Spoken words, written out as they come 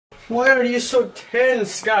Why are you so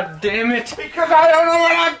tense, god damn it? Because I don't know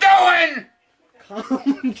what I'm doing!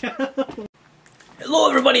 Calm down. Hello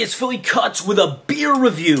everybody, it's Philly Kuts with a beer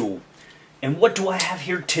review. And what do I have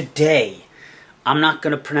here today? I'm not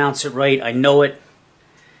going to pronounce it right, I know it.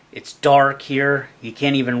 It's dark here, you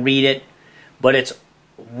can't even read it. But it's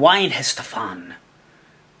Weihenstephaner.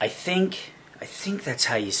 I think that's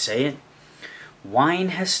how you say it.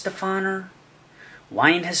 Weihenstephaner?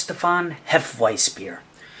 Weihenstephaner hefe-weiss beer.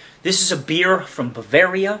 This is a beer from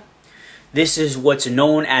Bavaria. This is what's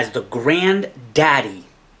known as the granddaddy,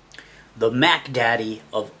 the Mac Daddy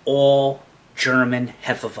of all German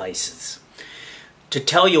hefe-weisses. To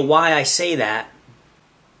tell you why I say that,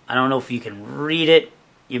 I don't know if you can read it.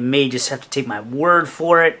 You may just have to take my word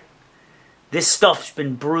for it. This stuff's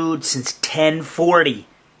been brewed since 1040.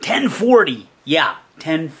 1040! Yeah,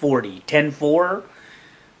 1040. 10-4.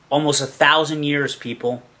 Almost 1,000 years,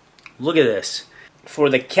 people. Look at this.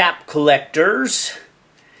 For the cap collectors.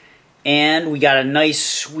 And we got a nice,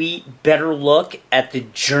 sweet, better look at the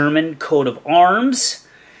German coat of arms.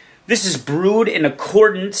 This is brewed in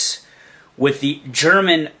accordance with the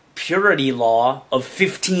German purity law of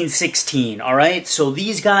 1516, alright? So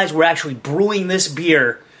these guys were actually brewing this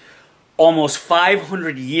beer almost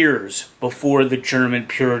 500 years before the German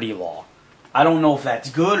purity law. I don't know if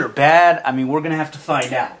that's good or bad. I mean, we're going to have to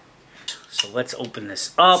find out. So let's open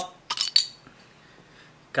this up.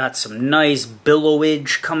 Got some nice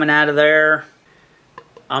billowage coming out of there.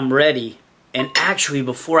 I'm ready. And actually,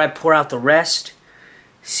 before I pour out the rest,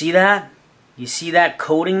 see that? You see that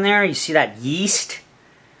coating there? You see that yeast?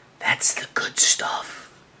 That's the good stuff.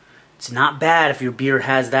 It's not bad if your beer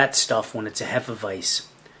has that stuff when it's a hefe-weiss.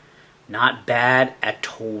 Not bad at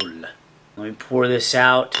all. Let me pour this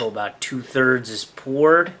out till about 2/3 is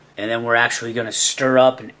poured. And then we're actually going to stir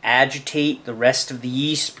up and agitate the rest of the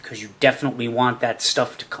yeast because you definitely want that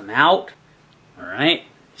stuff to come out. Alright,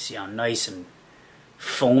 see how nice and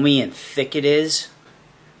foamy and thick it is?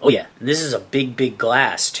 Oh yeah, and this is a big, big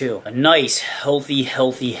glass too. A nice, healthy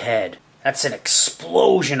head. That's an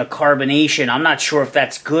explosion of carbonation. I'm not sure if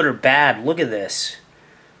that's good or bad. Look at this.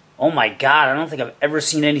 Oh my god, I don't think I've ever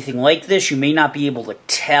seen anything like this. You may not be able to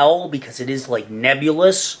tell because it is like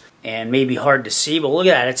nebulous and maybe hard to see, but look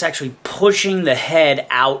at that. It's actually pushing the head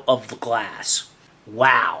out of the glass.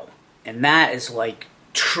 Wow. And that is like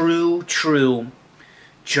true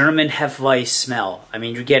German hefe-weiss smell. I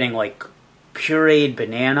mean, you're getting like pureed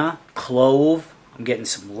banana, clove. I'm getting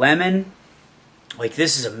some lemon. Like,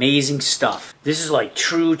 this is amazing stuff. This is like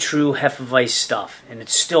true hefe-weiss stuff. And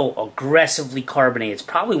it's still aggressively carbonated. It's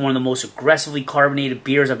probably one of the most aggressively carbonated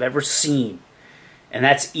beers I've ever seen. And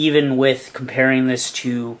that's even with comparing this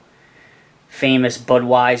to famous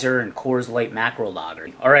Budweiser and Coors Light Macro Lager.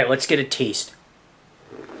 Alright, let's get a taste.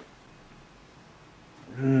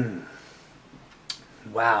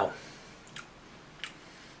 Wow.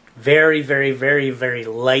 Very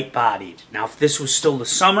light-bodied. Now, if this was still the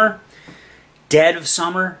summer, dead of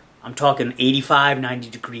summer, I'm talking 85, 90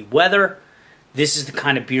 degree weather, this is the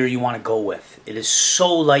kind of beer you want to go with. It is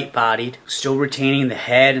so light-bodied, still retaining the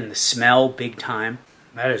head and the smell big time.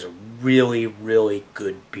 That is a really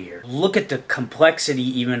good beer. Look at the complexity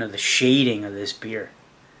even of the shading of this beer.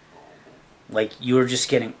 Like, you're just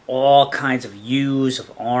getting all kinds of hues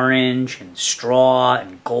of orange and straw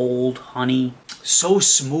and gold, honey. So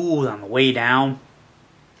smooth on the way down.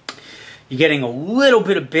 You're getting a little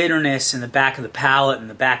bit of bitterness in the back of the palate and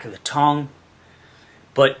the back of the tongue.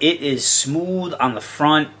 But it is smooth on the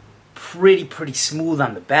front, pretty smooth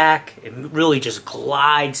on the back. It really just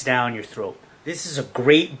glides down your throat. This is a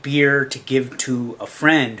great beer to give to a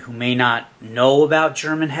friend who may not know about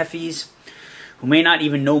German hefes, who may not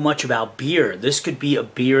even know much about beer. This could be a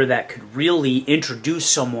beer that could really introduce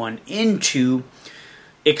someone into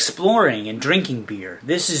exploring and drinking beer.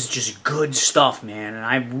 This is just good stuff, man, and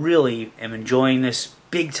I really am enjoying this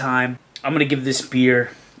big time. I'm going to give this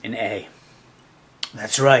beer an A.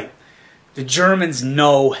 That's right. The Germans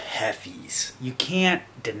know hefes. You can't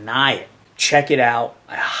deny it. Check it out.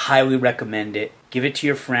 I highly recommend it. Give it to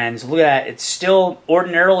your friends. Look at that. It's still,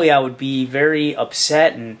 ordinarily I would be very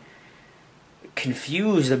upset and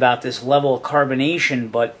confused about this level of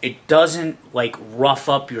carbonation, but it doesn't like rough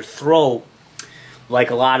up your throat like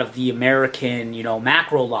a lot of the American,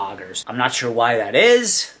 macro lagers. I'm not sure why that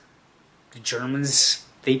is. The Germans,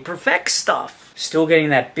 they perfect stuff. Still getting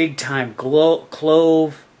that big time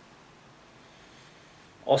clove.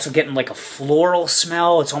 Also getting like a floral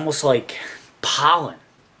smell. It's almost like pollen.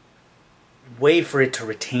 Way for it to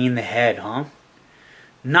retain the head, huh?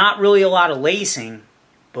 Not really a lot of lacing,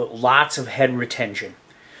 but lots of head retention.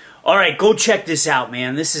 Alright, go check this out,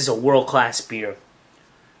 man. This is a world-class beer.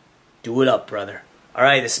 Do it up, brother. All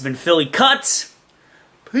right, this has been Philly Kuts.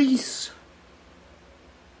 Peace.